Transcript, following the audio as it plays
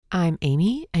I'm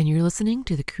Amy, and you're listening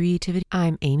to the Creativity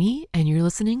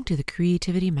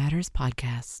Matters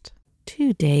podcast.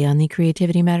 Today on the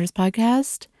Creativity Matters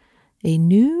podcast, a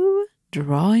new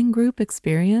drawing group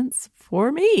experience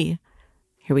for me.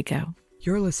 Here we go.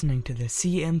 You're listening to the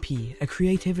CMP, a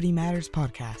Creativity Matters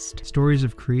podcast. Stories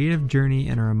of creative journey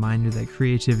and a reminder that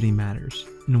creativity matters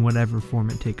in whatever form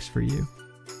it takes for you.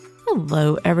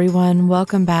 Hello, everyone.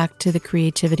 Welcome back to the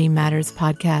Creativity Matters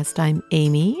podcast. I'm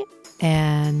Amy,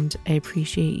 and I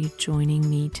appreciate you joining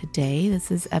me today. This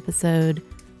is episode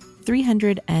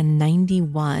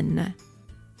 391,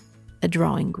 a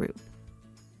drawing group.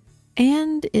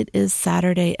 And it is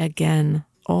Saturday again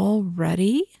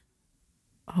already.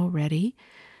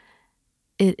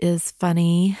 It is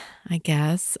funny, I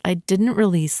guess. I didn't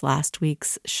release last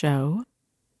week's show.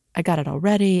 I got it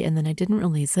already, and then I didn't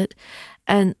release it.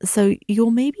 And so you'll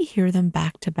maybe hear them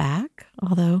back to back,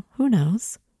 although who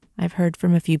knows? I've heard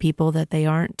from a few people that they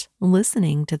aren't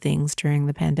listening to things during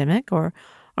the pandemic or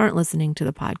aren't listening to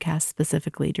the podcast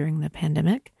specifically during the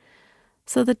pandemic.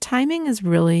 So the timing is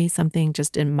really something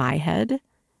just in my head,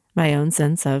 my own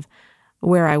sense of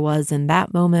where I was in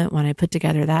that moment when I put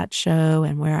together that show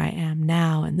and where I am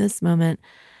now in this moment.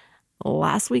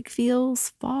 Last week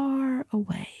feels far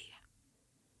away.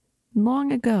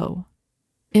 Long ago.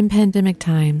 In pandemic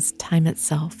times, time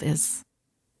itself is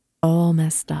all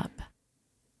messed up.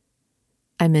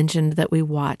 I mentioned that we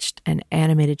watched an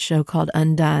animated show called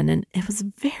Undone, and it was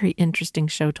a very interesting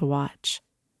show to watch.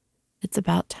 It's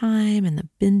about time and the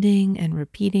bending and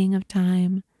repeating of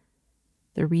time,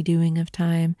 the redoing of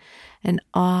time, an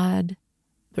odd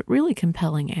but really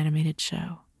compelling animated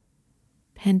show.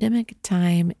 Pandemic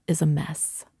time is a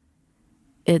mess.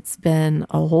 It's been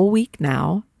a whole week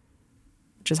now,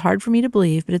 which is hard for me to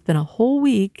believe, but it's been a whole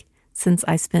week since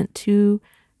I spent 2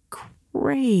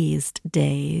 crazed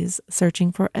days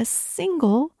searching for a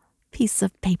single piece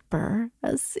of paper,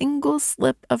 a single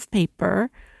slip of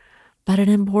paper, but an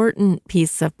important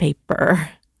piece of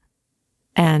paper.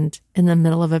 And in the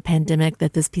middle of a pandemic,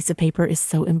 that this piece of paper is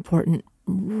so important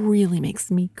really makes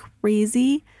me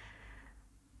crazy.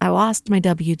 I lost my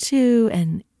W-2,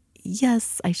 and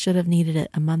yes, I should have needed it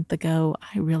a month ago.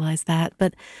 I realize that.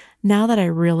 But now that I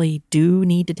really do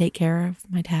need to take care of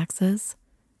my taxes,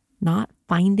 not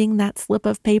finding that slip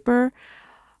of paper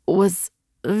was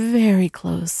very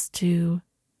close to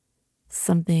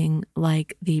something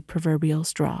like the proverbial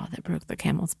straw that broke the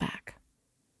camel's back.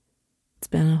 It's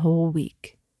been a whole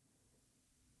week.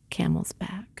 Camel's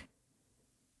back.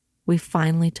 We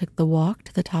finally took the walk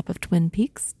to the top of Twin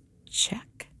Peaks.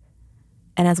 Check.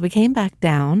 And as we came back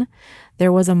down,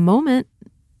 there was a moment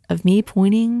of me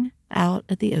pointing out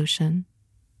at the ocean,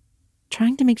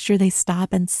 trying to make sure they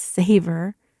stop and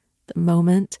savor the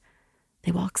moment.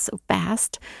 They walk so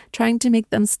fast, trying to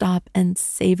make them stop and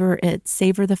savor it,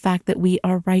 savor the fact that we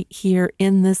are right here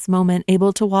in this moment,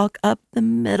 able to walk up the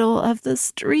middle of the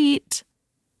street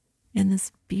in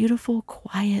this beautiful,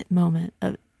 quiet moment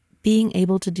of being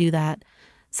able to do that,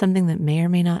 something that may or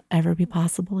may not ever be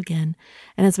possible again.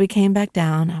 And as we came back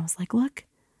down, I was like, look,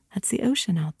 that's the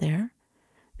ocean out there.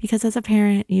 Because as a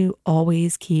parent, you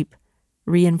always keep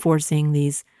reinforcing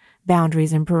these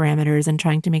boundaries and parameters and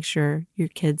trying to make sure your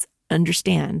kids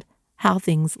understand how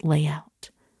things lay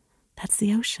out. That's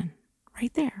the ocean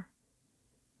right there.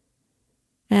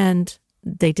 And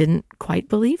they didn't quite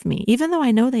believe me, even though I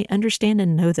know they understand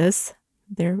and know this.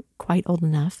 They're quite old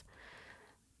enough.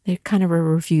 They kind of were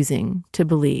refusing to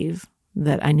believe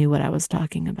that I knew what I was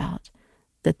talking about,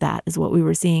 that is what we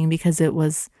were seeing, because it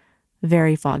was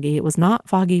very foggy. It was not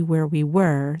foggy where we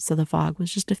were, so the fog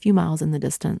was just a few miles in the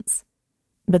distance.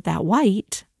 But that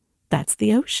white, that's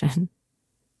the ocean.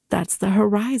 That's the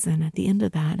horizon at the end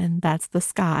of that, and that's the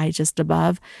sky just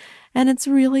above. And it's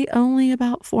really only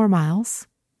about 4 miles,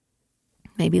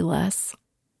 maybe less.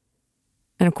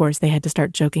 And of course, they had to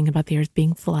start joking about the earth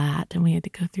being flat, and we had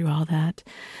to go through all that.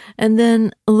 And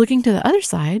then looking to the other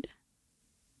side,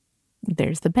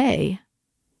 there's the bay.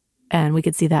 And we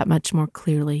could see that much more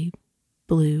clearly,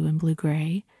 blue and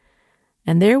blue-gray.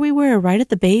 And there we were, right at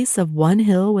the base of one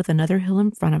hill with another hill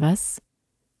in front of us.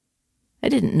 I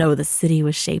didn't know the city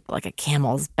was shaped like a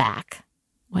camel's back,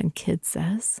 one kid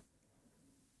says.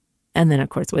 And then, of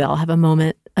course, we all have a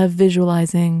moment of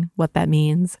visualizing what that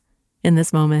means in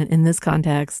this moment, in this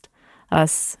context,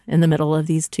 us in the middle of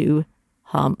these 2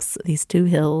 humps, these 2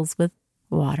 hills with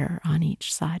water on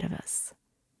each side of us.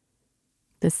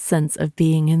 This sense of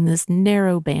being in this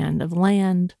narrow band of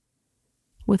land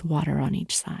with water on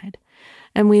each side.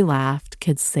 And we laughed.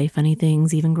 Kids say funny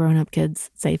things, even grown-up kids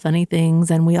say funny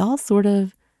things, and we all sort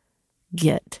of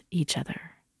get each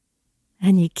other.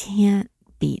 And you can't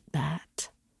beat that.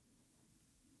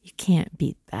 can't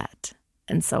beat that.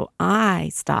 And so I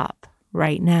stop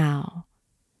right now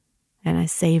and I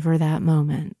savor that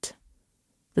moment.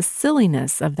 The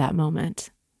silliness of that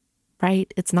moment,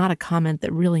 right? It's not a comment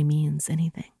that really means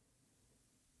anything.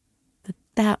 But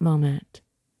that moment,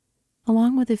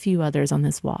 along with a few others on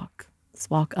this walk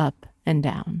up and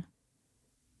down,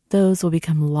 those will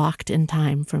become locked in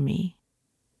time for me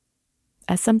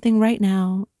as something right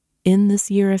now, in this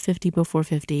year of 50 before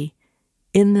 50,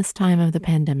 in this time of the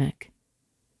pandemic,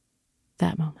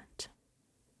 that moment.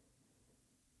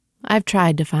 I've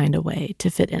tried to find a way to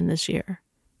fit in this year,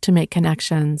 to make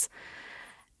connections,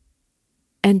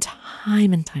 and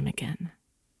time again,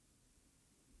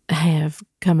 I have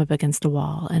come up against a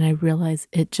wall and I realize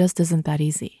it just isn't that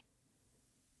easy.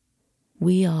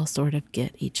 We all sort of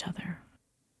get each other.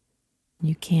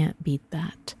 You can't beat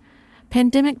that.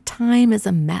 Pandemic time is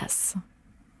a mess.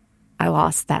 I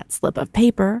lost that slip of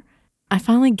paper. I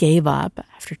finally gave up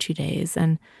after 2 days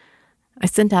and I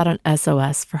sent out an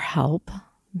SOS for help.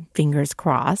 Fingers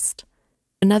crossed.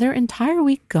 Another entire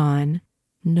week gone,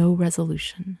 no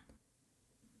resolution.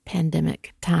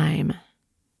 Pandemic time.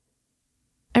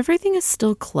 Everything is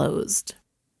still closed.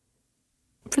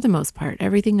 For the most part,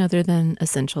 everything other than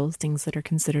essentials, things that are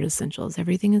considered essentials,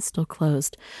 everything is still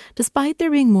closed, despite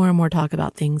there being more and more talk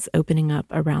about things opening up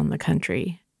around the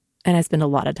country. And I spend a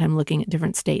lot of time looking at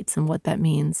different states and what that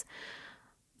means.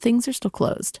 Things are still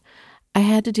closed. I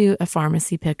had to do a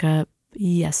pharmacy pickup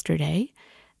yesterday.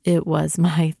 It was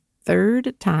my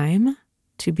third time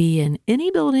to be in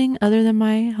any building other than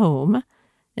my home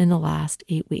in the last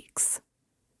 8 weeks.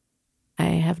 I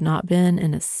have not been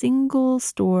in a single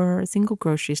store, a single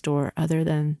grocery store other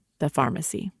than the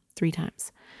pharmacy 3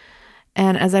 times.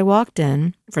 And as I walked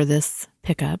in for this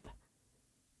pickup,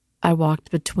 I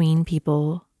walked between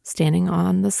people standing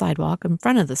on the sidewalk in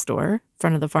front of the store, in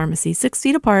front of the pharmacy, 6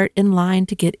 feet apart in line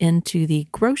to get into the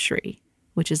grocery,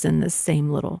 which is in this same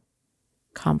little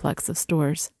complex of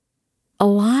stores. A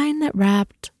line that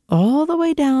wrapped all the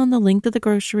way down the length of the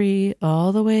grocery,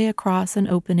 all the way across an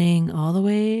opening, all the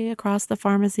way across the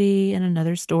pharmacy and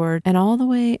another store, and all the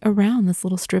way around this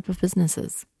little strip of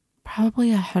businesses.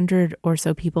 Probably 100 or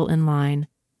so people in line,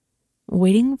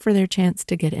 waiting for their chance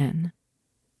to get in.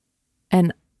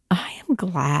 And I am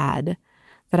glad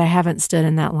that I haven't stood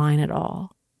in that line at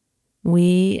all.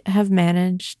 We have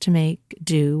managed to make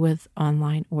do with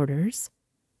online orders.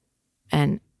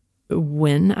 And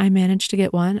when I manage to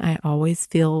get one, I always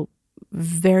feel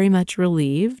very much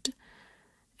relieved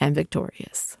and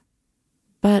victorious.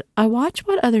 But I watch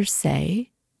what others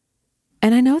say,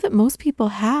 and I know that most people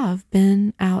have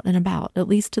been out and about, at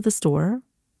least to the store,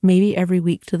 maybe every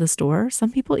week to the store,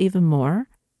 some people even more.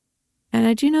 And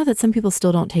I do know that some people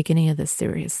still don't take any of this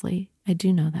seriously. I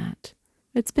do know that.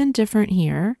 It's been different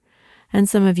here, and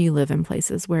some of you live in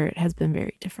places where it has been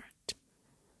very different.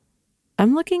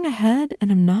 I'm looking ahead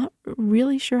and I'm not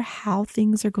really sure how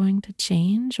things are going to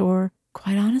change or,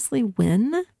 quite honestly,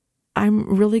 when I'm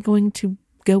really going to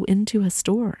go into a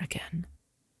store again.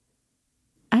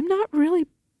 I'm not really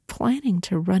planning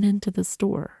to run into the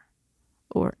store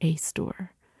or a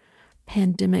store.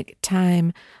 Pandemic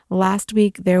time. Last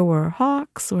week there were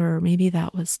hawks, or maybe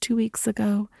that was 2 weeks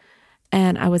ago,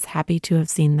 and I was happy to have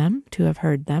seen them, to have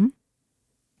heard them,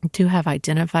 to have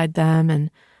identified them and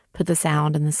put the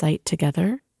sound and the sight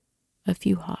together. A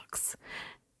few hawks.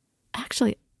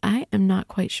 Actually, I am not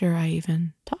quite sure I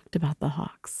even talked about the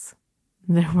hawks.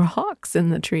 There were hawks in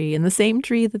the tree, in the same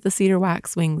tree that the cedar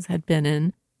waxwings had been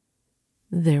in.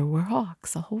 There were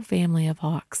hawks, a whole family of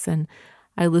hawks, and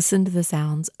I listened to the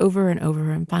sounds over and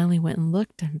over and finally went and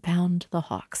looked and found the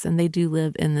hawks. And they do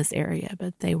live in this area,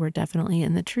 but they were definitely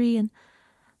in the tree, and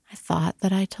I thought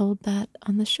that I told that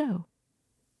on the show.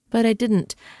 But I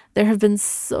didn't. There have been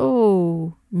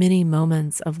so many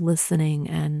moments of listening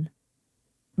and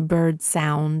bird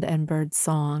sound and bird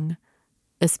song,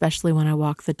 especially when I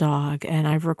walk the dog, and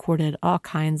I've recorded all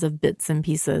kinds of bits and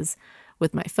pieces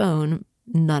with my phone,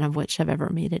 none of which have ever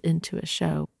made it into a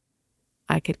show.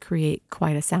 I could create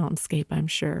quite a soundscape, I'm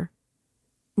sure.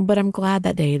 But I'm glad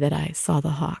that day that I saw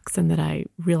the hawks and that I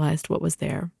realized what was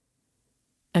there.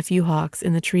 A few hawks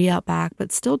in the tree out back,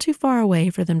 but still too far away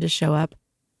for them to show up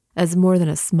as more than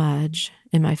a smudge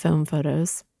in my phone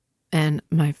photos. And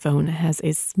my phone has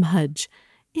a smudge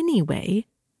anyway,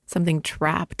 something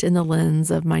trapped in the lens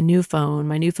of my new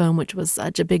phone which was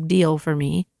such a big deal for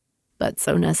me, but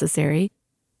so necessary.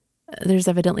 There's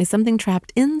evidently something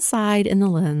trapped inside in the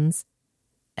lens,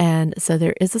 and so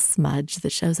there is a smudge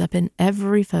that shows up in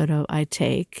every photo I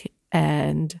take,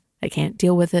 and I can't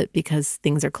deal with it because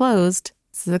things are closed.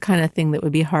 It's the kind of thing that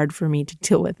would be hard for me to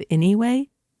deal with anyway.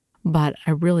 But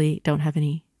I really don't have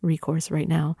any recourse right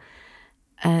now.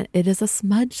 It is a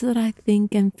smudge that I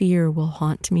think and fear will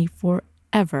haunt me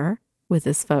forever with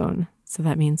this phone. So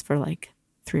that means for like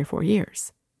 3 or 4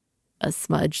 years. A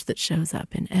smudge that shows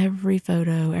up in every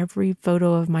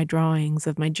photo of my drawings,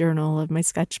 of my journal, of my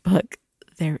sketchbook.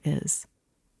 There is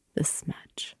this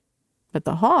smudge. But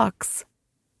the hawks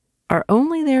are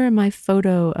only there in my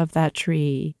photo of that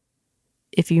tree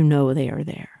if you know they are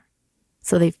there.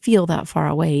 So they feel that far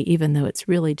away, even though it's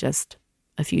really just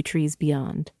a few trees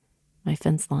beyond my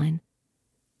fence line.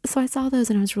 So I saw those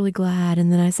and I was really glad.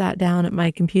 And then I sat down at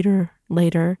my computer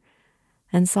later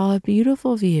and saw a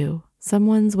beautiful view,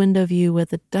 someone's window view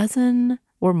with a dozen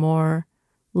or more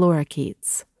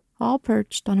lorikeets, all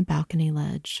perched on a balcony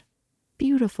ledge.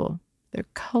 Beautiful. They're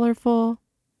colorful.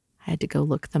 I had to go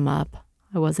look them up.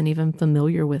 I wasn't even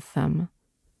familiar with them.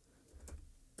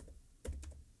 I'll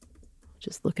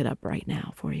just look it up right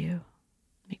now for you.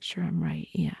 Make sure I'm right.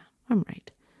 Yeah, I'm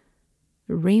right.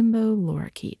 The rainbow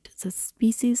lorikeet. It's a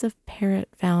species of parrot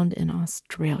found in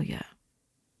Australia.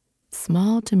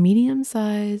 Small to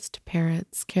medium-sized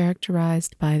parrots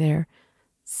characterized by their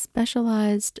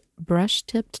specialized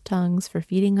brush-tipped tongues for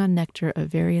feeding on nectar of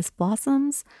various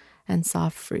blossoms and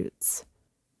soft fruits.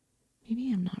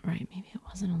 Maybe I'm not right. Maybe it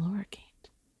wasn't a lorikeet.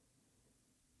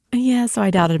 Yeah, so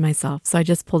I doubted myself. So I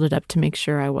just pulled it up to make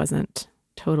sure I wasn't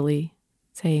totally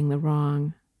saying the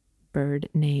wrong bird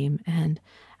name. And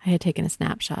I had taken a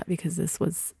snapshot because this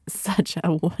was such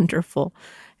a wonderful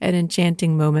and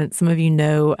enchanting moment. Some of you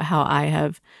know how I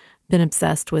have been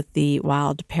obsessed with the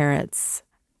wild parrots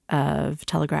of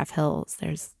Telegraph Hills.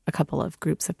 There's a couple of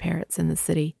groups of parrots in the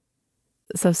city.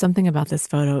 So something about this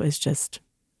photo is just,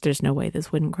 there's no way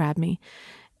this wouldn't grab me.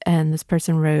 And this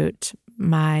person wrote,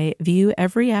 my view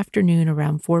every afternoon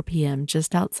around 4 p.m.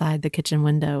 just outside the kitchen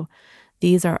window.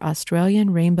 These are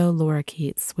Australian rainbow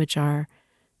lorikeets, which are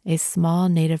a small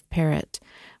native parrot.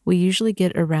 We usually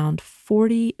get around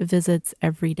 40 visits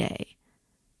every day.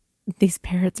 These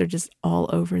parrots are just all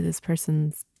over this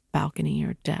person's balcony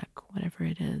or deck, whatever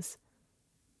it is.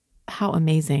 How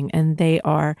amazing. And they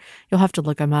are, you'll have to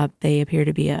look them up. They appear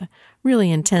to be a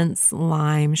really intense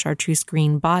lime chartreuse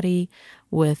green body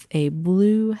with a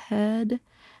blue head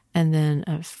and then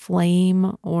a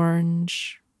flame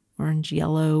orange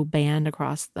yellow band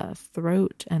across the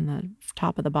throat and the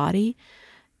top of the body.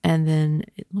 And then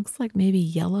it looks like maybe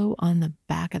yellow on the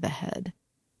back of the head,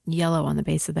 yellow on the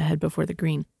base of the head before the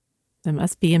green. It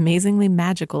must be amazingly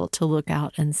magical to look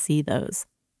out and see those.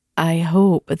 I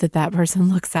hope that person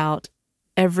looks out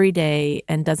every day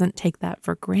and doesn't take that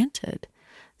for granted,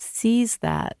 sees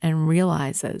that and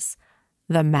realizes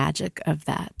the magic of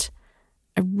that.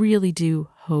 I really do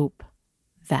hope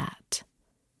that.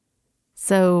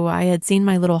 So I had seen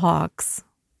my little hawks,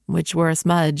 which were a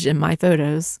smudge in my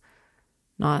photos,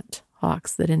 not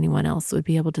hawks that anyone else would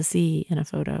be able to see in a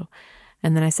photo.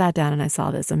 And then I sat down and I saw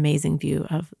this amazing view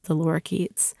of the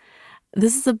lorikeets.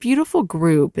 This is a beautiful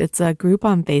group. It's a group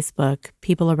on Facebook,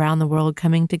 people around the world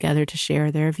coming together to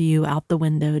share their view out the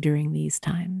window during these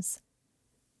times.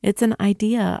 It's an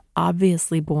idea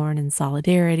obviously born in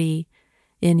solidarity,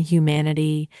 in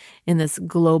humanity, in this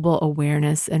global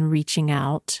awareness and reaching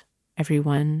out,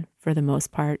 everyone, for the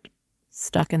most part,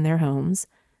 stuck in their homes,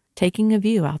 taking a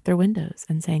view out their windows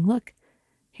and saying, look,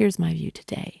 here's my view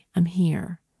today. I'm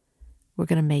here. We're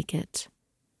going to make it.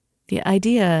 The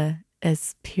idea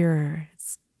is pure.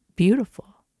 It's beautiful.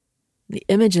 The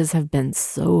images have been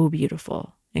so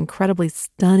beautiful, incredibly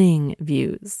stunning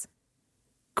views,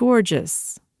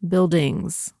 gorgeous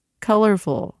buildings,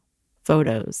 colorful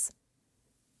photos,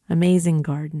 amazing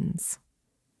gardens,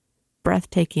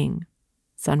 breathtaking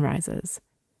sunrises,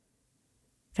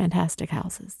 fantastic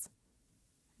houses.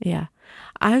 Yeah,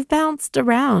 I've bounced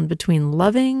around between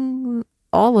loving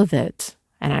all of it,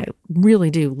 and I really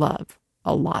do love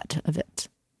a lot of it.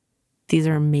 These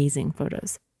are amazing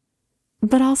photos,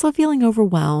 but also feeling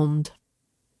overwhelmed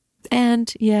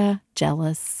and,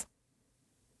 jealous.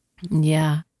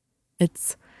 Yeah,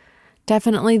 it's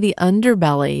definitely the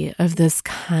underbelly of this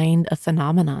kind of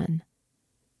phenomenon.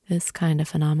 This kind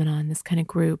of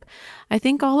group. I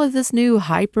think all of this new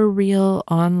hyper-real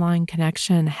online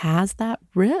connection has that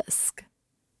risk.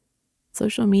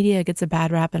 Social media gets a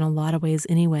bad rap in a lot of ways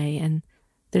anyway, and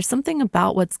there's something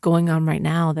about what's going on right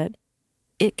now that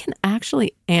it can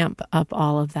actually amp up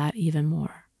all of that even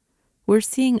more. We're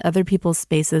seeing other people's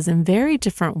spaces in very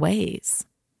different ways.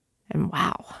 And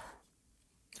wow,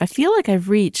 I feel like I've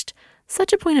reached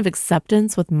such a point of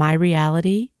acceptance with my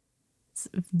reality. It's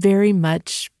very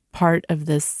much part of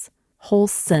this whole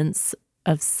sense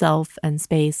of self and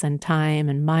space and time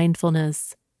and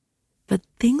mindfulness But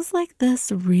things like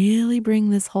this really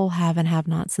bring this whole have and have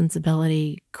not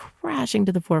sensibility crashing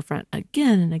to the forefront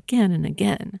again and again and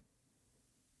again.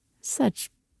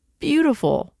 Such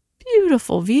beautiful,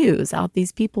 beautiful views out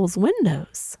these people's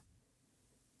windows.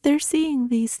 They're seeing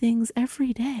these things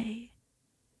every day.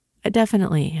 I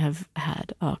definitely have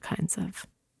had all kinds of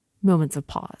moments of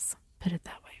pause, put it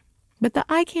that way. But the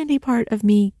eye candy part of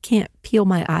me can't peel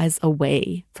my eyes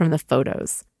away from the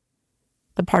photos.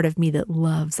 The part of me that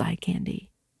loves eye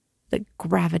candy, that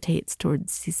gravitates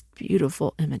towards these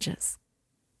beautiful images.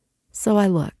 So I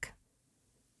look,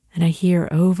 and I hear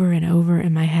over and over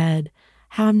in my head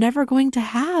how I'm never going to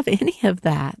have any of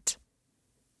that.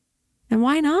 And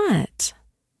why not?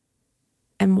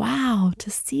 And wow,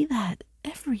 to see that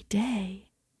every day,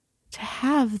 to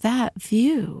have that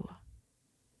view,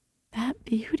 that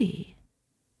beauty.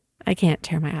 I can't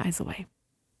tear my eyes away.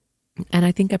 And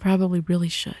I think I probably really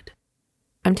should.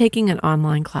 I'm taking an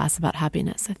online class about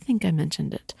happiness. I think I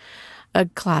mentioned it. A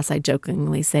class I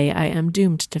jokingly say I am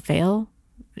doomed to fail.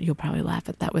 You'll probably laugh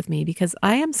at that with me because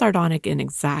I am sardonic in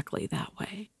exactly that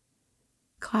way.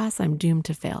 Class, I'm doomed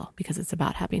to fail because it's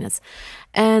about happiness.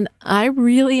 And I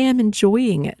really am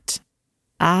enjoying it.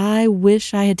 I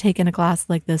wish I had taken a class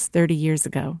like this 30 years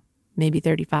ago, maybe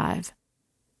 35.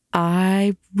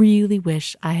 I really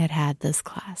wish I had had this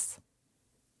class.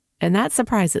 And that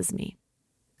surprises me.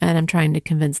 And I'm trying to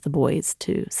convince the boys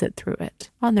to sit through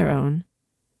it on their own.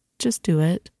 Just do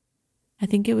it. I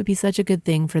think it would be such a good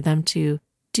thing for them to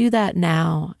do that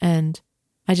now. And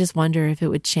I just wonder if it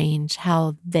would change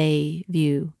how they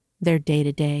view their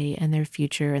day-to-day and their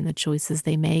future and the choices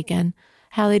they make and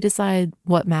how they decide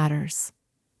what matters.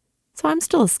 So I'm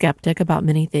still a skeptic about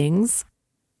many things.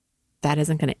 That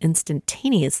isn't going to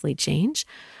instantaneously change,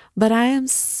 but I am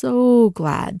so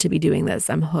glad to be doing this.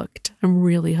 I'm hooked. I'm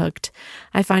really hooked.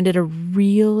 I find it a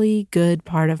really good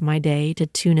part of my day to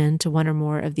tune in to one or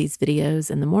more of these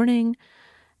videos in the morning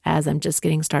as I'm just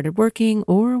getting started working,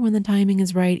 or when the timing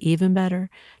is right, even better,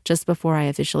 just before I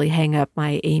officially hang up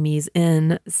my Amy's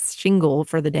Inn shingle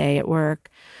for the day at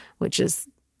work, which is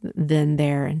then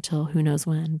there until who knows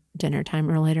when, dinner time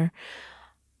or later.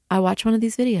 I watch one of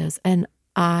these videos and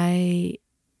I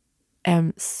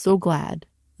am so glad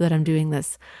that I'm doing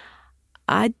this.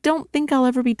 I don't think I'll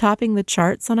ever be topping the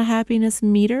charts on a happiness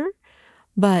meter,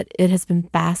 but it has been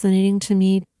fascinating to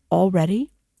me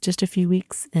already, just a few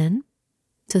weeks in,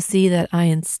 to see that I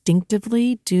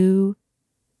instinctively do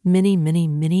many, many,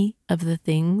 many of the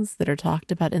things that are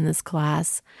talked about in this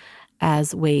class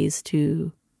as ways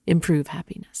to improve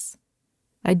happiness.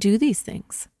 I do these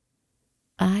things.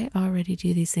 I already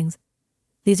do these things.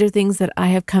 These are things that I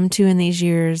have come to in these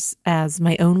years as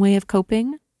my own way of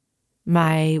coping,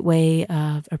 my way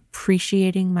of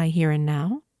appreciating my here and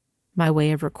now, my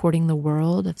way of recording the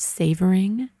world, of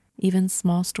savoring even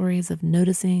small stories, of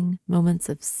noticing, moments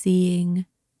of seeing,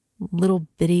 little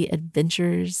bitty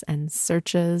adventures and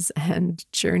searches and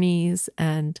journeys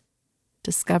and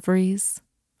discoveries,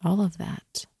 all of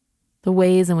that. The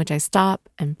ways in which I stop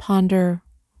and ponder,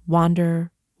 wander,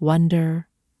 wonder,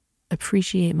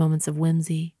 appreciate moments of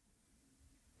whimsy,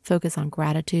 focus on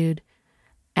gratitude,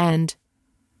 and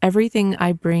everything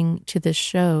I bring to this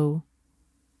show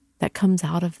that comes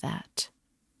out of that.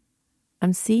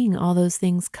 I'm seeing all those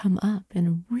things come up in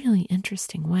a really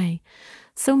interesting way.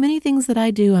 So many things that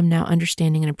I do, I'm now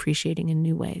understanding and appreciating in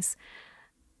new ways.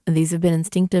 And these have been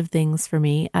instinctive things for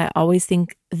me. I always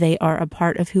think they are a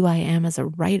part of who I am as a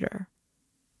writer,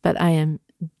 but I am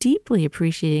deeply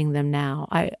appreciating them now.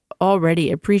 I already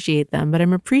appreciate them, but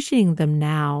I'm appreciating them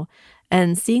now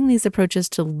and seeing these approaches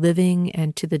to living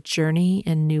and to the journey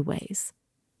in new ways.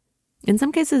 In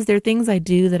some cases, there are things I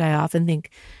do that I often think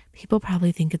people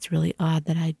probably think it's really odd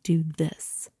that I do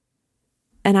this.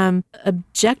 And I'm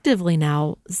objectively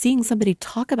now seeing somebody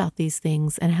talk about these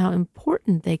things and how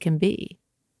important they can be.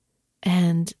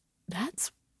 And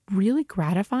that's really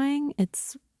gratifying.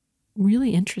 It's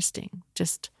really interesting,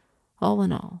 just all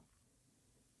in all.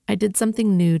 I did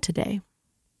something new today.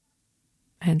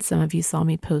 And some of you saw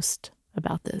me post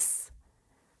about this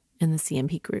in the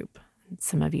CMP group.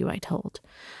 Some of you I told.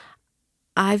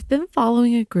 I've been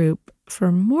following a group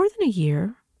for more than a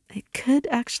year. It could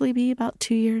actually be about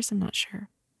 2 years, I'm not sure.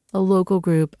 A local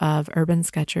group of urban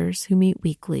sketchers who meet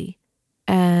weekly.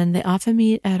 And they often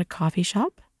meet at a coffee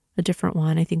shop, a different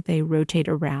one. I think they rotate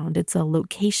around. It's a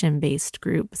location-based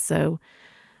group. So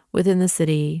within the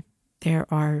city, there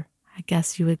are, I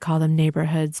guess you would call them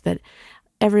neighborhoods, but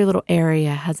every little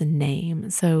area has a name.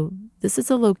 So this is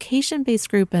a location-based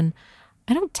group, and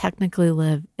I don't technically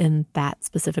live in that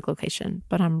specific location,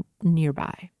 but I'm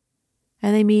nearby.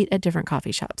 And they meet at different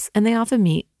coffee shops, and they often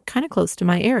meet kind of close to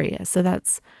my area. So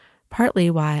that's partly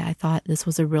why I thought this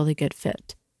was a really good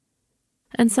fit.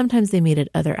 And sometimes they meet at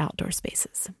other outdoor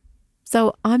spaces.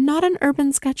 So I'm not an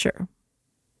urban sketcher.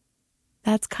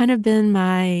 That's kind of been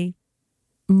my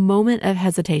moment of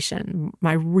hesitation,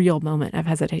 my real moment of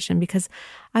hesitation, because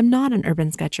I'm not an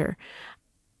urban sketcher.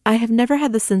 I have never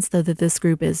had the sense, though, that this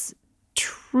group is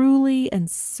truly and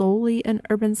solely an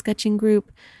urban sketching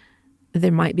group.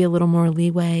 There might be a little more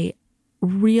leeway.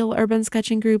 Real urban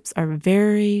sketching groups are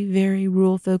very, very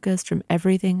rule focused from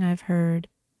everything I've heard.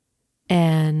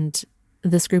 And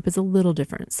this group is a little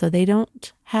different. So they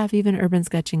don't have even urban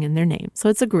sketching in their name. So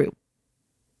it's a group.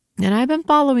 And I've been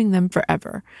following them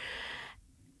forever.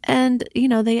 And,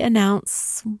 they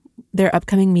announce their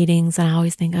upcoming meetings. And I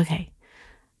always think, okay,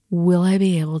 will I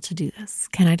be able to do this?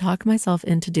 Can I talk myself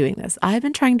into doing this? I've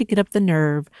been trying to get up the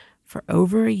nerve for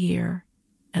over a year,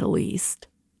 at least,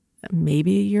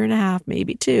 maybe a year and a half,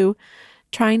 maybe 2,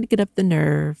 trying to get up the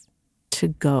nerve to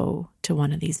go to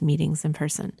one of these meetings in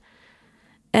person.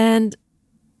 And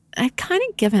I'd kind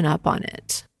of given up on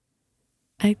it.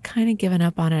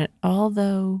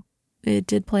 Although it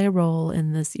did play a role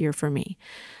in this year for me.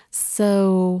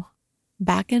 So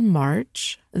back in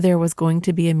March, there was going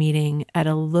to be a meeting at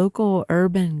a local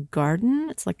urban garden.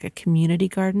 It's like a community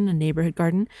garden, a neighborhood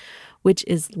garden, which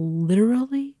is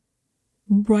literally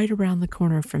right around the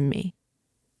corner from me.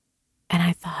 And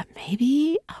I thought,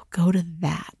 maybe I'll go to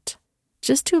that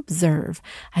just to observe.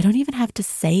 I don't even have to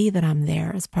say that I'm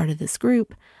there as part of this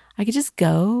group. I could just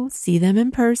go see them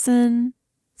in person,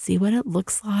 see what it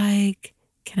looks like.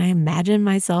 Can I imagine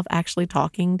myself actually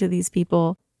talking to these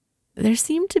people? There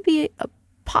seemed to be a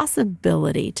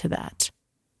possibility to that.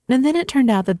 And then it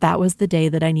turned out that that was the day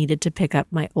that I needed to pick up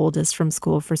my oldest from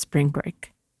school for spring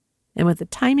break. And with the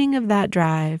timing of that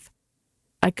drive,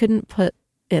 I couldn't put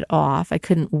it off. I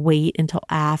couldn't wait until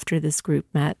after this group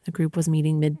met. The group was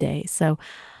meeting midday. So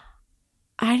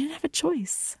I didn't have a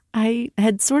choice. I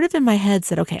had sort of in my head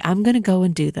said, okay, I'm going to go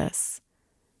and do this.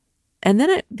 And then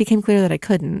it became clear that I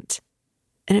couldn't.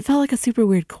 And it felt like a super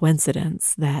weird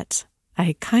coincidence that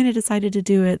I kind of decided to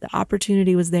do it. The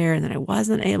opportunity was there and then I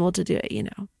wasn't able to do it.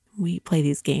 We play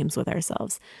these games with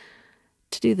ourselves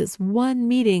to do this one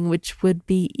meeting, which would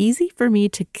be easy for me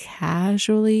to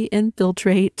casually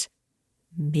infiltrate,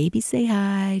 maybe say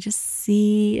hi, just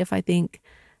see if I think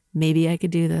maybe I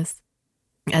could do this.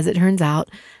 As it turns out,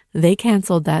 they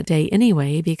canceled that day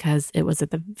anyway because it was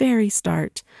at the very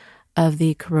start of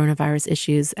the coronavirus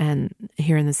issues. And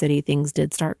here in the city, things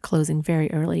did start closing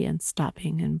very early and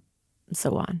stopping and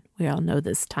so on. We all know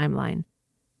this timeline.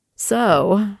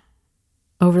 So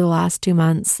over the last 2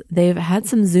 months, they've had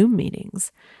some Zoom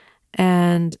meetings.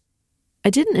 And I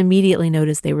didn't immediately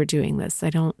notice they were doing this. I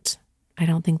don't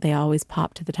think they always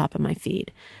pop to the top of my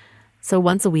feed. So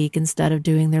once a week, instead of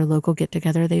doing their local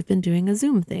get-together, they've been doing a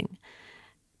Zoom thing.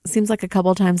 Seems like a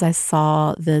couple of times I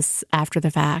saw this after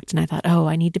the fact and I thought,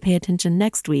 I need to pay attention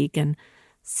next week and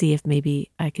see if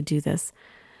maybe I could do this.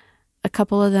 A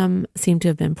couple of them seem to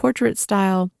have been portrait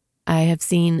style. I have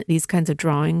seen these kinds of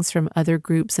drawings from other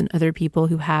groups and other people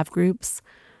who have groups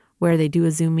where they do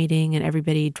a Zoom meeting and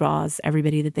everybody draws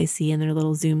everybody that they see in their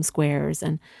little Zoom squares.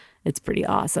 And it's pretty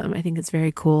awesome. I think it's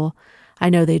very cool. I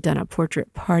know they've done a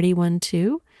portrait party one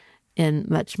too in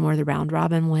much more the round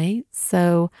robin way.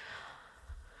 So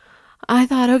I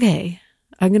thought, okay,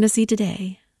 I'm going to see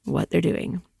today what they're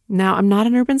doing. Now, I'm not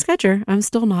an urban sketcher. I'm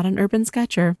still not an urban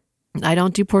sketcher. I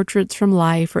don't do portraits from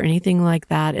life or anything like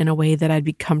that in a way that I'd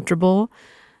be comfortable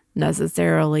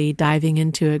necessarily diving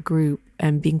into a group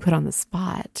and being put on the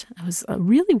spot. I was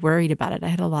really worried about it. I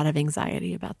had a lot of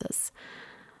anxiety about this.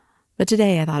 But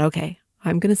today I thought, okay,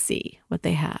 I'm going to see what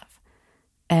they have.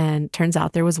 And turns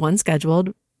out there was one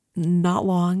scheduled not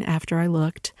long after I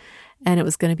looked, and it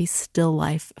was going to be still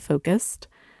life focused.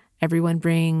 Everyone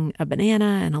bring a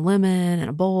banana and a lemon and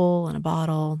a bowl and a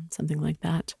bottle, something like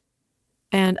that.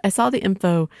 And I saw the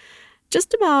info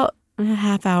just about a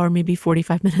half hour, maybe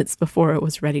 45 minutes before it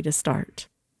was ready to start.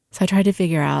 So I tried to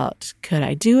figure out, could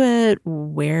I do it?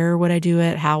 Where would I do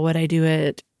it? How would I do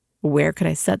it? Where could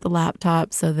I set the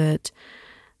laptop so that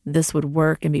this would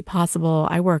work and be possible?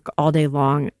 I work all day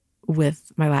long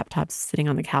with my laptop sitting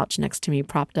on the couch next to me,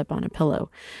 propped up on a pillow.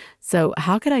 So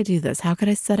how could I do this? How could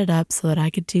I set it up so that I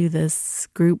could do this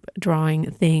group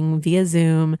drawing thing via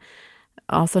Zoom?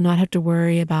 Also not have to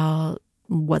worry about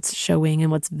what's showing and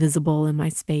what's visible in my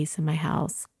space in my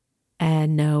house.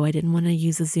 And no, I didn't want to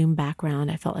use a Zoom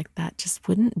background. I felt like that just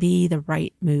wouldn't be the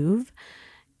right move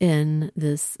in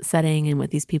this setting and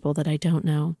with these people that I don't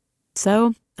know.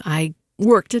 So I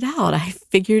worked it out. I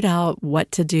figured out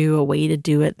what to do, a way to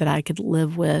do it that I could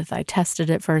live with. I tested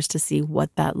it first to see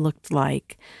what that looked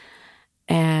like.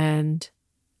 And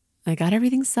I got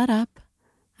everything set up.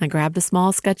 I grabbed a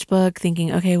small sketchbook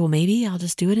thinking, okay, well, maybe I'll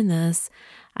just do it in this.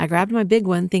 I grabbed my big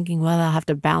one thinking, well, I'll have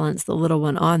to balance the little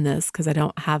one on this because I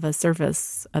don't have a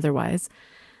surface otherwise.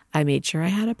 I made sure I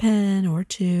had a pen or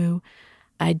two.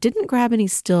 I didn't grab any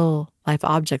still life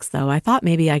objects, though. I thought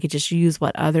maybe I could just use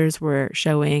what others were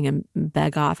showing and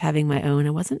beg off having my own. I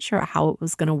wasn't sure how it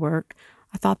was going to work.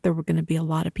 I thought there were going to be a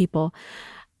lot of people,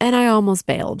 and I almost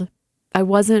bailed. I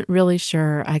wasn't really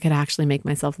sure I could actually make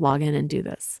myself log in and do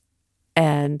this.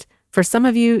 And for some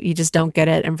of you, you just don't get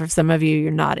it. And for some of you,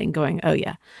 you're nodding, going, oh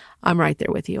yeah, I'm right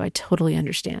there with you. I totally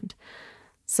understand.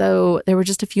 So there were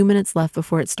just a few minutes left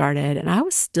before it started, and I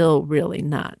was still really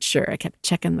not sure. I kept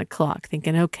checking the clock,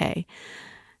 thinking, okay,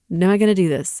 am I going to do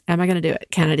this? Am I going to do it?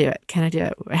 Can I do it? Can I do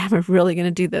it? Am I really going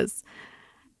to do this?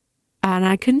 And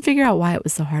I couldn't figure out why it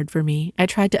was so hard for me. I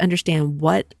tried to understand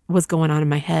what was going on in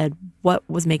my head. What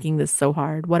was making this so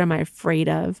hard? What am I afraid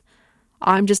of?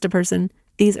 I'm just a person.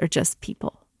 These are just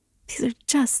people. These are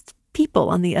just people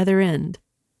on the other end.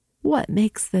 What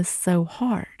makes this so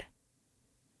hard?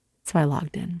 So I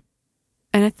logged in.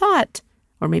 And I thought,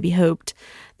 or maybe hoped,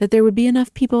 that there would be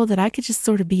enough people that I could just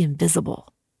sort of be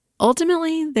invisible.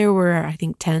 Ultimately, there were, I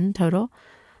think, 10 total.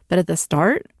 But at the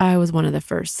start, I was one of the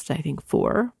first, I think,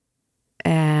 4.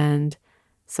 And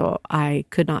so I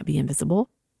could not be invisible.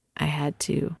 I had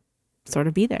to sort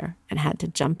of be there and had to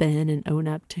jump in and own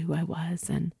up to who I was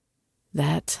and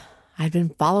that I'd been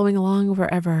following along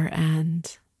forever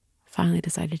and finally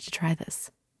decided to try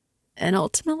this. And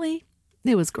ultimately,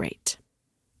 it was great.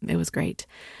 It was great.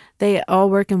 They all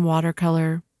work in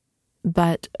watercolor,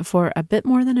 but for a bit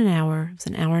more than an hour, it was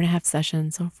an hour and a half session.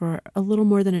 So for a little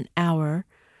more than an hour,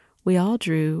 we all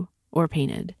drew or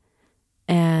painted.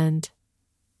 And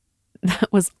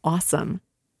that was awesome.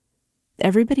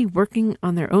 Everybody working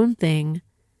on their own thing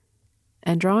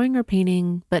and drawing or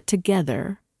painting, but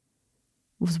together,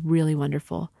 was really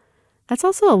wonderful. That's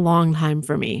also a long time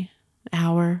for me. An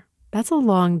hour. That's a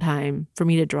long time for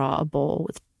me to draw a bowl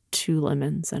with 2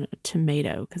 lemons and a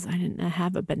tomato because I didn't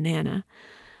have a banana.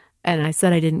 And I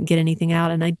said I didn't get anything out,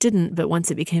 and I didn't. But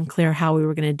once it became clear how we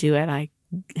were going to do it, I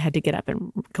had to get up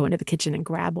and go into the kitchen and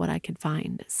grab what I could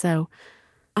find. So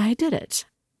I did it.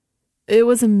 It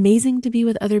was amazing to be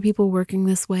with other people working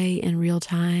this way in real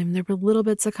time. There were little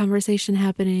bits of conversation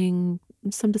happening,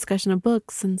 some discussion of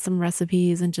books and some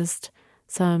recipes and just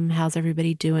some how's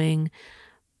everybody doing.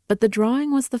 But the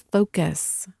drawing was the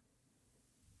focus.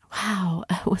 Wow,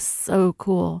 it was so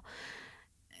cool.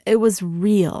 It was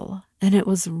real, and it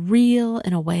was real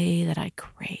in a way that I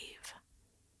crave.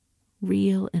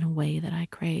 Real in a way that I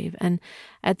crave. And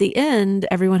at the end,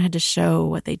 everyone had to show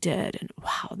what they did. And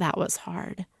wow, that was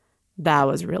hard. That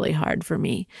was really hard for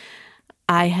me.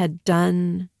 I had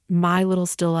done my little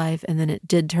still life, and then it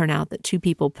did turn out that 2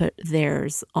 people put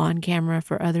theirs on camera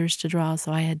for others to draw,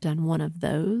 so I had done one of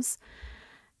those.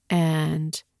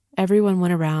 And everyone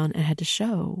went around and had to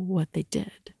show what they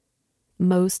did.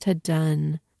 Most had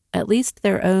done at least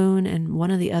their own and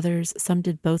one of the others. Some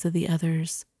did both of the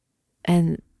others.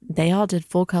 And they all did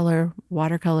full color,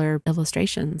 watercolor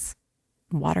illustrations,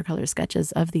 watercolor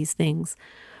sketches of these things.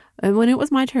 And when it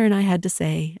was my turn, I had to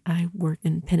say I work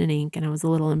in pen and ink, and I was a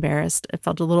little embarrassed. I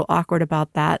felt a little awkward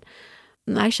about that.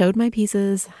 I showed my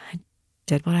pieces. I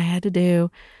did what I had to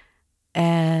do.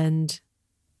 And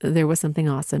there was something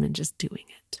awesome in just doing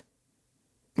it.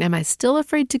 Am I still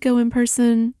afraid to go in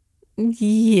person?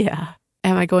 Yeah.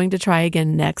 Am I going to try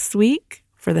again next week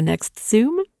for the next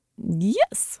Zoom?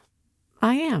 Yes,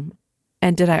 I am.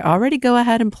 And did I already go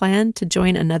ahead and plan to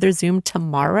join another Zoom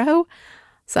tomorrow,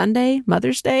 Sunday,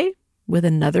 Mother's Day, with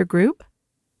another group?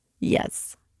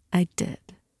 Yes, I did.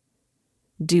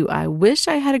 Do I wish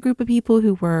I had a group of people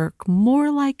who work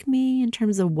more like me in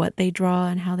terms of what they draw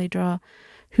and how they draw,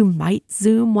 who might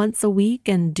Zoom once a week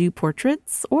and do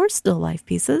portraits or still life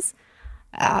pieces?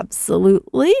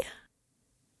 Absolutely.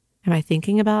 Am I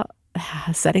thinking about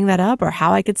setting that up or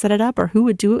how I could set it up or who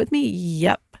would do it with me?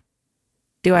 Yep.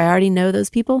 Do I already know those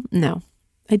people? No,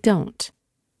 I don't.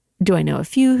 Do I know a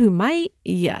few who might?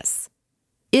 Yes.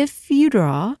 If you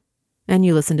draw and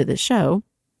you listen to this show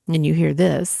and you hear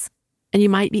this and you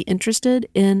might be interested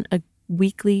in a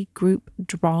weekly group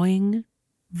drawing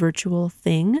virtual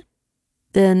thing,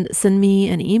 then send me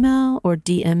an email or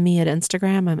DM me at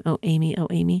Instagram. I'm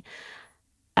OAmy.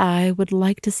 I would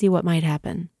like to see what might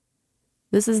happen.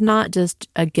 This is not just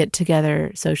a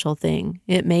get-together social thing.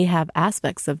 It may have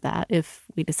aspects of that if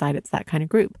we decide it's that kind of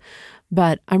group.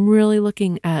 But I'm really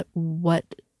looking at what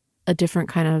a different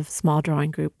kind of small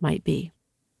drawing group might be.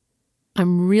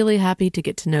 I'm really happy to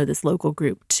get to know this local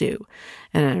group too,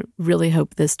 and I really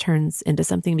hope this turns into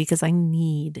something because I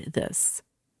need this.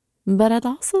 But I'd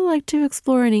also like to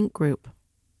explore an ink group,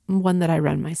 one that I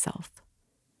run myself.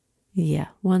 Yeah,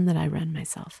 one that I run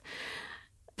myself.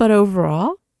 But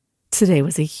overall, today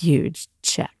was a huge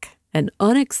check, an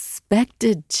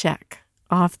unexpected check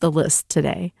off the list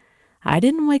today. I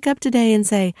didn't wake up today and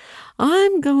say,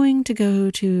 I'm going to go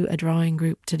to a drawing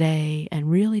group today and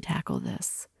really tackle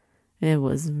this. It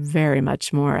was very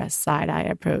much more a side-eye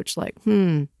approach, like,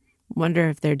 wonder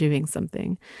if they're doing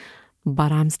something.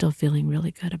 But I'm still feeling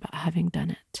really good about having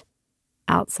done it.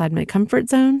 Outside my comfort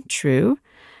zone, true.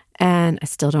 And I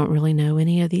still don't really know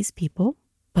any of these people,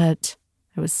 but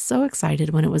I was so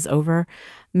excited when it was over.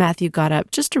 Matthew got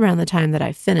up just around the time that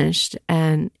I finished,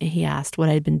 and he asked what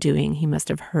I'd been doing. He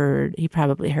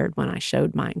probably heard when I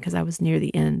showed mine because I was near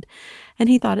the end, and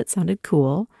he thought it sounded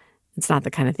cool. It's not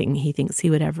the kind of thing he thinks he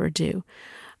would ever do.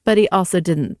 But he also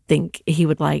didn't think he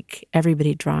would like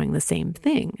everybody drawing the same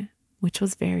thing, which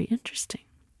was very interesting.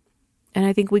 And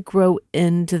I think we grow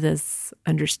into this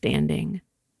understanding,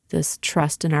 this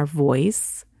trust in our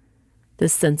voice,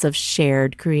 this sense of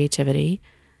shared creativity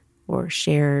or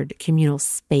shared communal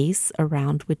space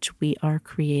around which we are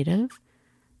creative,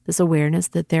 this awareness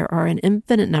that there are an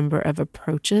infinite number of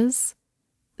approaches.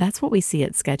 That's what we see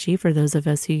at Sketchy for those of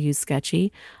us who use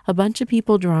Sketchy, a bunch of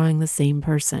people drawing the same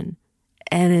person,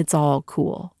 and it's all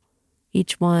cool,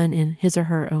 each one in his or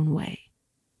her own way.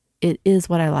 It is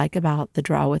what I like about the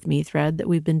Draw With Me thread that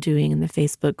we've been doing in the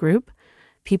Facebook group.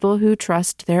 People who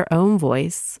trust their own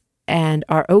voice and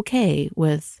are okay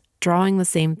with drawing the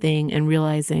same thing and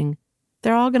realizing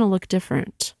they're all going to look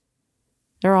different.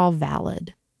 They're all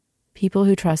valid. People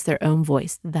who trust their own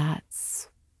voice, that's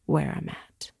where I'm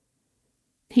at.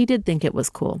 He did think it was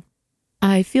cool.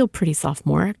 I feel pretty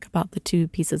sophomoric about the two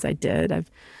pieces I did.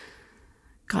 I've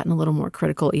gotten a little more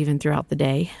critical even throughout the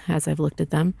day as I've looked at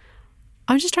them.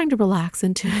 I'm just trying to relax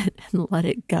into it and let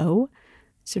it go.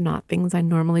 These are not things I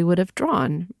normally would have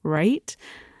drawn, right?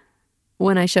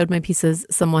 When I showed my pieces,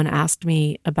 someone asked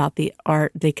me about the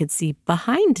art they could see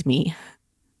behind me.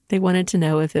 They wanted to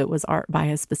know if it was art by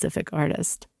a specific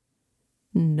artist.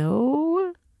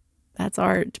 No, that's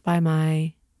art by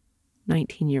my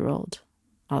 19-year-old,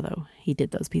 although he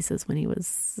did those pieces when he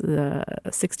was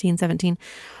 16, 17.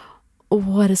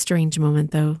 What a strange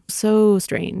moment, though. So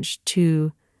strange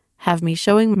to have me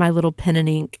showing my little pen and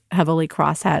ink, heavily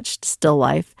crosshatched still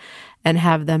life, and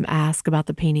have them ask about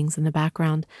the paintings in the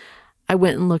background. I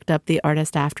went and looked up the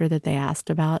artist after that they asked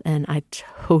about, and I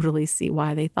totally see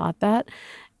why they thought that.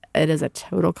 It is a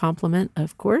total compliment,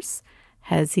 of course.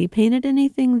 Has he painted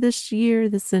anything this year,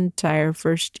 this entire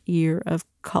first year of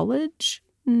college?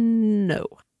 No.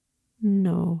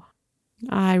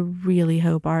 I really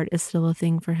hope art is still a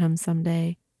thing for him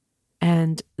someday,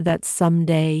 and that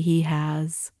someday he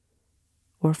has,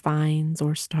 or finds,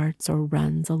 or starts, or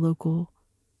runs a local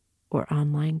or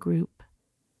online group.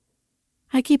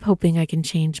 I keep hoping I can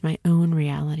change my own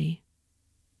reality.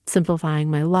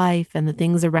 Simplifying my life and the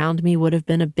things around me would have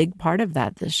been a big part of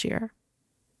that this year.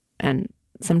 And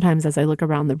sometimes as I look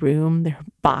around the room, there are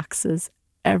boxes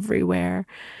everywhere,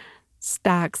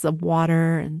 stacks of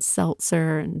water and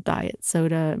seltzer and diet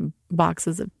soda and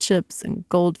boxes of chips and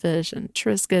goldfish and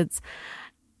Triscuits.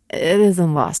 It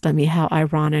isn't lost on me how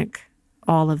ironic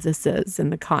all of this is in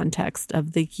the context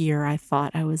of the year I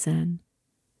thought I was in.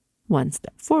 One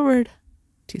step forward,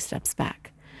 two steps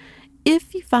back.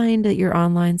 If you find that your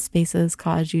online spaces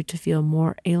cause you to feel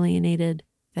more alienated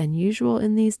than usual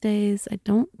in these days, I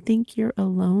don't think you're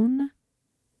alone.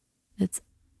 It's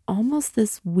almost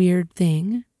this weird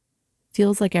thing.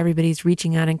 Feels like everybody's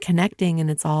reaching out and connecting and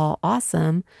it's all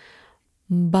awesome.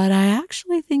 But I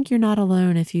actually think you're not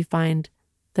alone if you find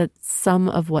that some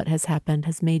of what has happened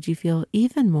has made you feel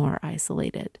even more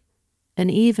isolated and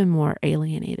even more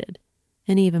alienated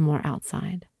and even more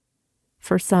outside.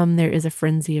 For some, there is a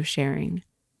frenzy of sharing.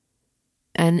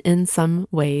 And in some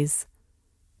ways,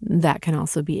 that can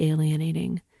also be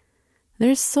alienating.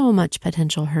 There's so much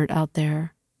potential hurt out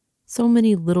there. So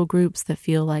many little groups that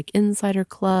feel like insider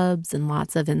clubs and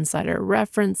lots of insider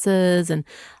references and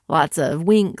lots of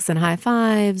winks and high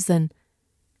fives. And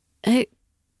it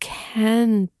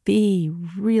can be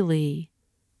really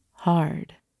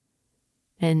hard.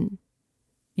 And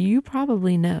you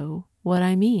probably know what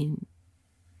I mean.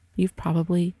 You've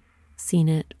probably seen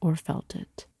it or felt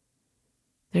it.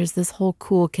 There's this whole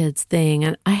cool kids thing,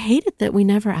 and I hate it that we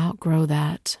never outgrow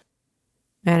that.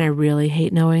 And I really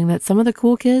hate knowing that some of the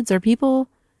cool kids are people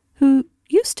who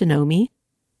used to know me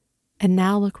and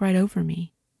now look right over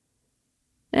me.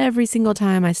 Every single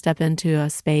time I step into a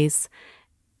space,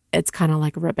 it's kind of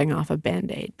like ripping off a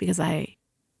Band-Aid because I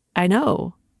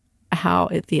know how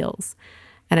it feels.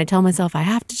 And I tell myself, I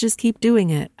have to just keep doing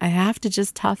it. I have to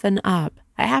just toughen up.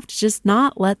 I have to just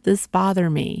not let this bother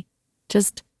me.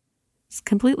 Just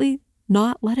completely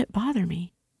not let it bother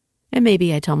me. And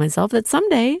maybe I tell myself that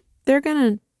someday they're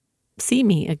going to see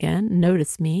me again,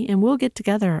 notice me, and we'll get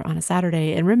together on a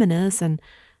Saturday and reminisce and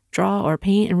draw or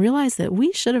paint and realize that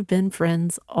we should have been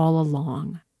friends all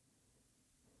along.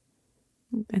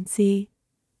 And see,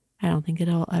 I don't think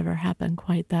it'll ever happen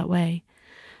quite that way.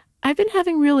 I've been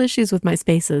having real issues with my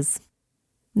spaces.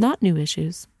 Not new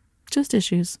issues, just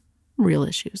issues, real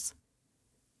issues.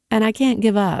 And I can't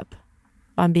give up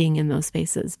on being in those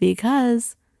spaces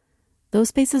because those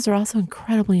spaces are also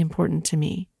incredibly important to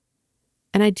me.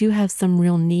 And I do have some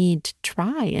real need to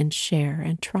try and share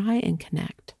and try and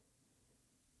connect.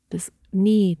 This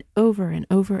need over and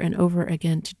over and over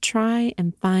again to try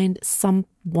and find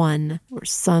someone or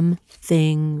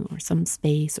something or some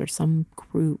space or some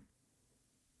group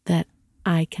that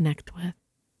I connect with.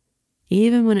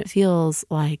 Even when it feels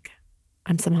like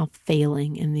I'm somehow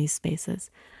failing in these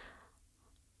spaces.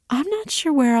 I'm not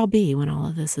sure where I'll be when all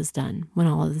of this is done, when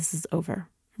all of this is over.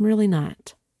 I'm really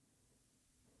not.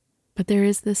 But there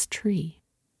is this tree.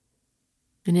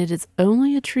 And it is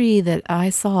only a tree that I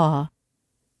saw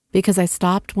because I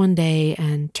stopped one day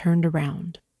and turned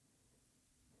around.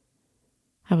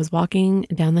 I was walking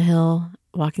down the hill,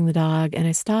 walking the dog, and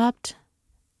I stopped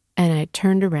and I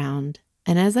turned around.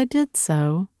 And as I did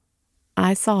so,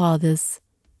 I saw this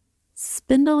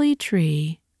spindly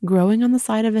tree growing on the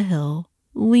side of a hill,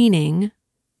 leaning,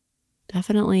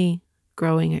 definitely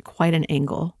growing at quite an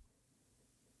angle,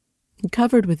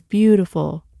 covered with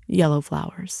beautiful yellow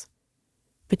flowers.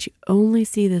 But you only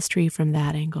see this tree from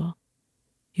that angle.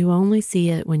 You only see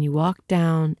it when you walk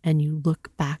down and you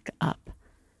look back up.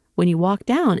 When you walk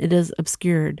down, it is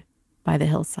obscured by the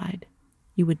hillside.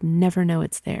 You would never know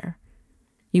it's there.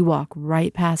 You walk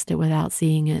right past it without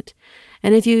seeing it.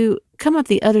 And if you come up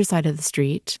the other side of the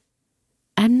street,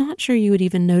 I'm not sure you would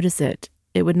even notice it.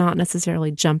 It would not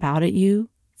necessarily jump out at you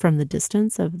from the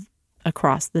distance of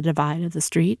across the divide of the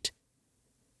street.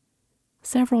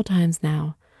 Several times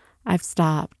now, I've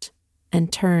stopped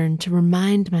and turned to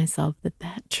remind myself that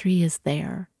that tree is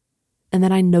there and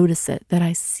that I notice it, that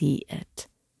I see it,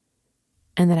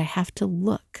 and that I have to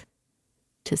look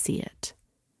to see it.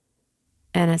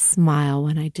 And I smile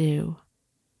when I do.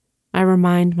 I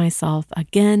remind myself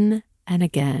again and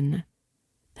again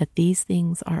that these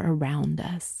things are around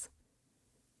us,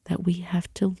 that we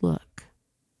have to look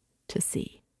to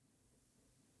see.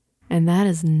 And that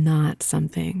is not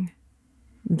something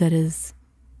that is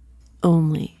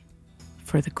only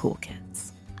for the cool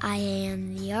kids. I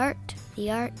am the art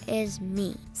is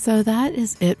me. So that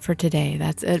is it for today.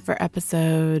 That's it for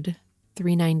episode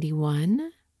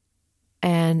 391.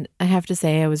 And I have to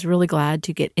say, I was really glad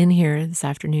to get in here this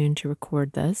afternoon to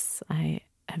record this. I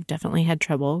have definitely had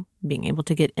trouble being able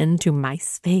to get into my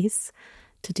space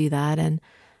to do that. And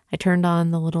I turned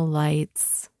on the little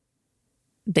lights.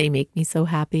 They make me so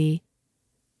happy.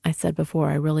 I said before,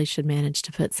 I really should manage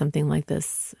to put something like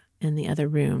this in the other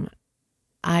room.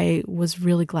 I was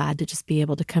really glad to just be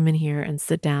able to come in here and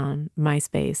sit down, my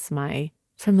space, my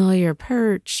familiar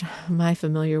perch, my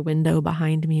familiar window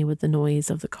behind me with the noise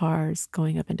of the cars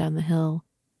going up and down the hill.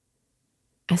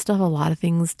 I still have a lot of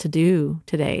things to do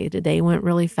today. Today went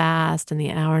really fast, and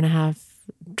the hour and a half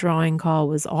drawing call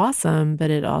was awesome, but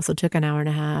it also took an hour and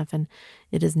a half, and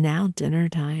it is now dinner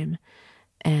time.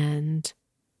 And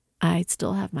I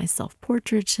still have my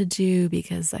self-portrait to do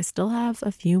because I still have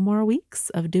a few more weeks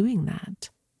of doing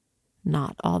that.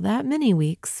 Not all that many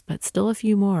weeks, but still a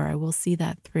few more. I will see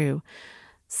that through.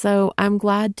 So I'm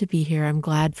glad to be here. I'm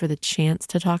glad for the chance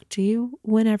to talk to you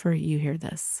whenever you hear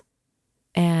this.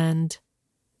 And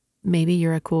maybe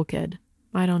you're a cool kid.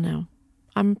 I don't know.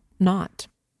 I'm not.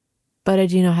 But I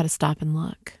do know how to stop and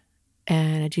look.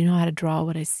 And I do know how to draw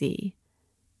what I see.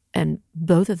 And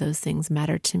both of those things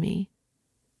matter to me.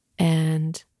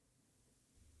 And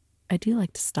I do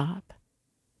like to stop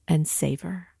and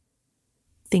savor,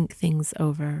 think things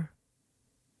over,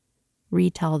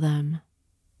 retell them,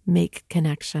 make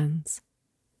connections,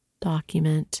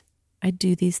 document. I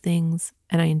do these things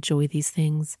and I enjoy these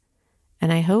things.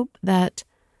 And I hope that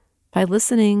by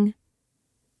listening,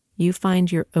 you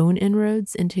find your own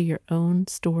inroads into your own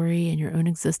story and your own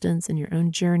existence and your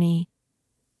own journey.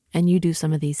 And you do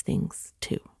some of these things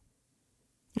too.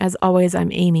 As always,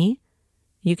 I'm Amy.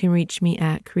 You can reach me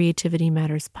at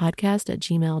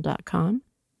creativitymatterspodcast@gmail.com.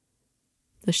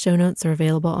 The show notes are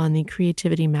available on the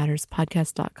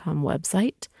creativitymatterspodcast.com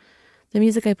website. The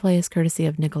music I play is courtesy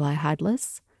of Nikolai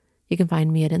Heidlis. You can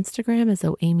find me at Instagram as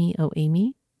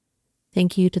OAmyOAmy.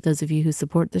 Thank you to those of you who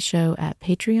support the show at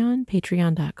Patreon,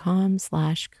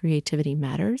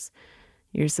 patreon.com/creativitymatters.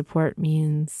 Your support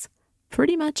means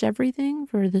pretty much everything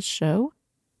for this show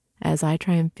as I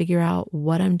try and figure out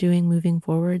what I'm doing moving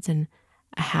forwards and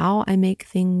how I make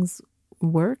things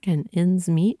work and ends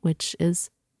meet, which is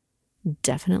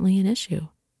definitely an issue.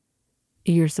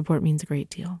 Your support means a great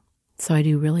deal, so I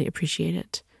do really appreciate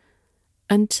it.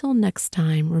 Until next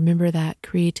time, remember that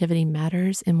creativity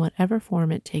matters in whatever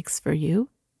form it takes for you.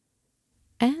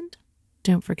 And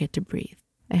don't forget to breathe.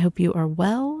 I hope you are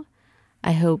well.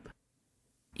 I hope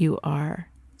you are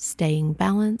staying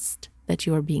balanced, that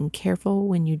you are being careful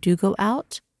when you do go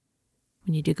out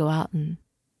and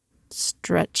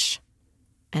stretch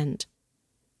and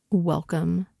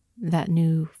welcome that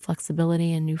new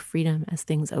flexibility and new freedom as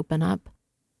things open up.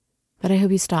 But I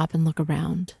hope you stop and look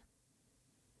around,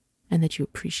 and that you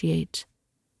appreciate,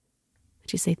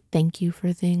 that you say thank you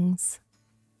for things,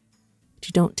 that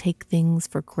you don't take things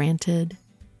for granted,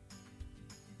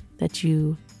 that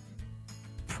you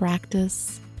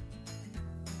practice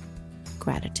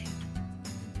gratitude.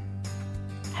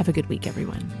 Have a good week,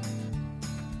 everyone.